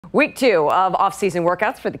Week 2 of off-season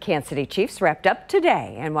workouts for the Kansas City Chiefs wrapped up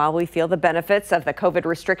today. And while we feel the benefits of the COVID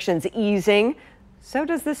restrictions easing, so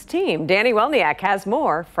does this team. Danny Welniak has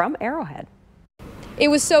more from Arrowhead. It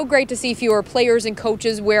was so great to see fewer players and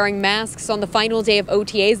coaches wearing masks on the final day of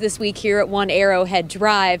OTAs this week here at One Arrowhead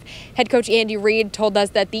Drive. Head coach Andy Reid told us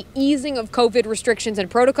that the easing of COVID restrictions and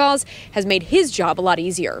protocols has made his job a lot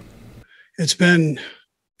easier. It's been,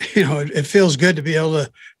 it feels good to be able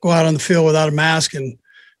to go out on the field without a mask and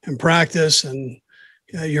practice, and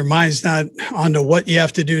your mind's not onto what you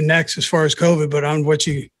have to do next as far as COVID, but on what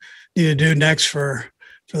you need to do next for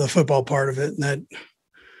the football part of it. And that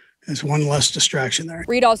is one less distraction there.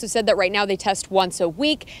 Reid also said that right now they test once a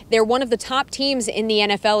week. They're one of the top teams in the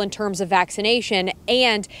NFL in terms of vaccination,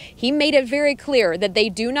 and he made it very clear that they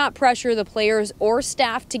do not pressure the players or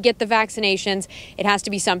staff to get the vaccinations. It has to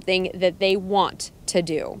be something that they want to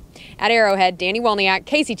do. At Arrowhead, Danny Welniak,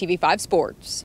 KCTV 5 Sports.